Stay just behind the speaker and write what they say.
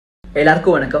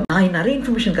எல்லாருக்கும் வணக்கம். நான் நிறைய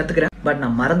இன்ஃபர்மேஷன் கத்துக்கிறேன், பட்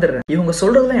நான் மறந்துடுறேன். இவங்க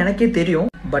சொல்றதுலாம் எனக்கே தெரியும்,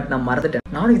 பட் நான் மறந்துட்டேன்.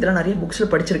 நானும் இதெல்லாம் நிறைய புக்ஸ்ல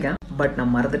படிச்சிருக்கேன், பட்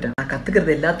நான் மறந்துட்டேன். நான்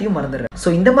கத்துக்கிறது எல்லாத்தையும் மறந்துடுறேன். ஸோ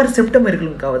இந்த மாதிரி சிம்டம்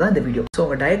இருக்குங்காக தான் இந்த வீடியோ. ஸோ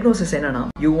உங்க டயக்னோசிஸ் என்னன்னா,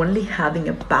 you only having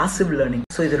a passive learning.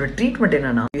 So இதோட ட்ரீட்மெண்ட்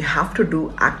என்னன்னா, you have to two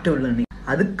active learning.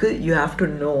 அதுக்கு you have to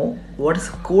know what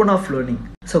is gonna of learning.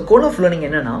 So cone of learning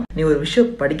என்னன்னா, நீ ஒரு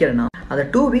விஷயம் படிக்கிறேன்னா அந்த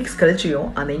 2 வீக்ஸ் கழிச்சியும்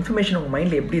அந்த இன்ஃபர்மேஷன் உங்க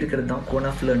மைண்ட்ல எப்படி இருக்கிறது தான் கோன்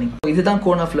ஆஃப் லேர்னிங். இதுதான்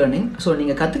கோன் ஆஃப் லேர்னிங். ஸோ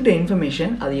நீங்க கத்துக்கிட்ட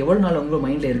இன்ஃபர்மேஷன் அது எவ்வளவு நாள் உங்க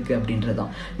மைண்ட்ல இருக்கு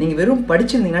அப்படின்றதான். நீங்க வெறும்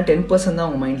படிச்சிருந்தீங்கன்னா 10% தான்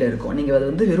உங்க மைண்ட்ல இருக்கும். நீங்க அதை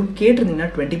வந்து வெறும் கேட்டிருந்தீங்கன்னா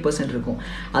 20% இருக்கும்.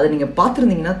 அதை நீங்க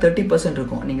பார்த்துருந்தீங்கன்னா 30%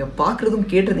 இருக்கும். நீங்க பார்க்கறதும்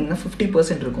கேட்டிருந்தீங்கன்னா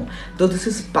 50% இருக்கும். So this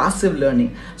is passive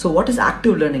learning. So what is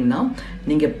active லேர்னிங்னா,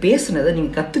 நீங்க பேசுனதை,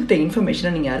 நீங்க கத்துக்கிட்ட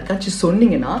இன்ஃபர்மேஷனை நீங்க யாருக்காச்சும்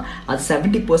சொன்னீங்கன்னா அது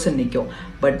 70% நிற்கும்.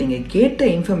 பட் நீங்க கேட்ட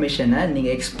இன்ஃபர்மேஷனை நீங்க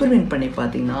எக்ஸ்பெரிமெண்ட் பண்ணி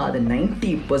பார்த்தீங்கன்னா அது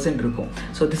 90% இருக்கும்.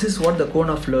 So this is what the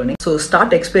cone of learning. So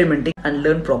start experimenting and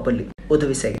learn properly.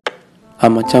 உதவி செய்ய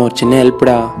மச்சான் ஒரு சின்ன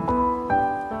ஹெல்ப்டா.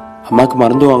 அம்மாக்கு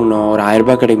மருந்து வாங்கணும், ஒரு 1000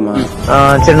 ரூபாய் கிடைக்குமா?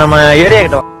 சரி, நம்ம ஏரியா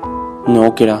கிட்ட.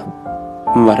 ஓகேடா,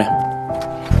 வரேன்.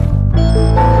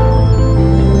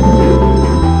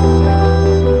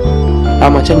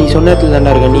 மச்சான் நீ சொன்ன இடத்துல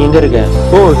தாண்டா இருக்க. நீ எங்க இருக்க?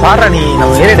 ஓ சாரா, நீ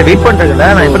நம்ம ஏரியா வெயிட் பண்றதுல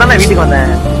நான் இப்பதான் வீட்டுக்கு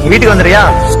வந்தேன். நீ வீட்டுக்கு வந்துறியா?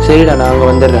 சரிடா, நான் அங்க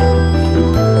வந்துடுறேன்.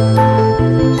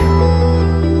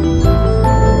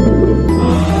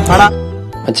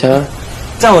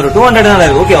 மச்சான் ஒரு 200 தான்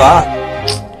இருக்கு, ஓகேவா?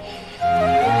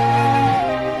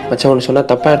 மச்சான் ஒன்று சொன்னா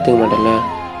தப்பா எடுத்துக்க மாட்டேன்ல.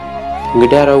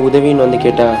 உங்ககிட்ட யாராவது உதவின்னு வந்து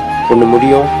கேட்டா ஒன்று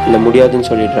முடியும் இல்லை முடியாதுன்னு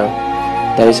சொல்லிடுறான்.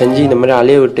 தயவு செஞ்சு இந்த மாதிரி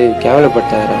அலைய விட்டு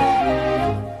கேவலப்படுத்தாதா.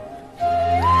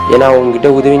 ஏன்னா உங்ககிட்ட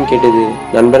உதவின்னு கேட்டது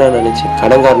நண்பனா நினைச்சு,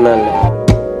 கடன்காரனா இல்லை.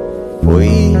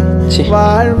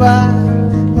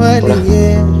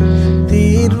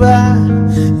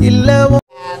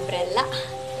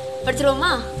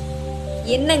 படிச்சிருவோமா?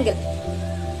 எண்ணங்கள்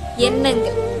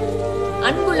எண்ணங்கள்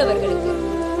அன்புள்ளவர்களுக்கு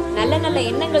நல்ல நல்ல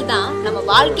எண்ணங்கள் தான் நம்ம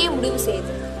வாழ்க்கையே முடிவு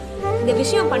செய்யுது. இந்த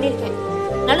விஷயம் பண்ணிருக்கேன்,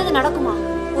 நல்லது நடக்குமா?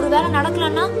 ஒரு வேளை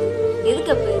நடக்கலன்னா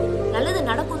எதுக்கு? நல்லது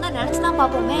நடக்கும் தான் நினைச்சுதான்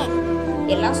பார்ப்போமே.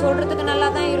 எல்லாம் சொல்றதுக்கு நல்லா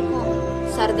தான் இருக்கும்,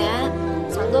 சரிதான்.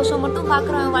 சந்தோஷம் மட்டும்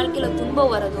பாக்குறவன் வாழ்க்கையில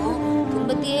துன்பம் வரதும்,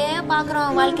 துன்பத்தையே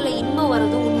பாக்குறவன் வாழ்க்கையில இன்பம்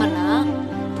வரதும் உண்மைன்னா,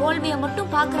 தோல்வியை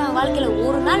மட்டும் பாக்குறவன் வாழ்க்கையில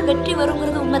ஒரு நாள் வெற்றி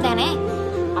வருங்கிறது உண்மைதானே?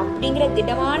 அப்படிங்கிற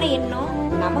திடமான எண்ணம்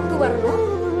நமக்கு வரணும்,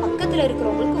 பக்கத்துல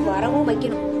இருக்கிறவங்களுக்கு வரவும்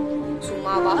வைக்கணும்.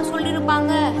 சும்மாவா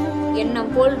சொல்லிருப்பாங்க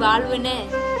எண்ணம் போல் வாழ்வுன்னு?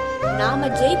 நாம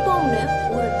ஜெயிப்போம்னு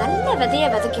ஒரு நல்ல விதைய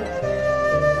விதைக்கணும்.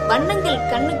 வண்ணங்கள்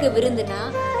கண்ணுக்கு விருந்துனா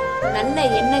நல்ல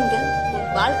எண்ணங்கள்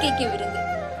வாழ்க்கைக்கு விருந்து.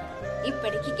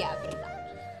 இப்படிக்கு கேப்டன்.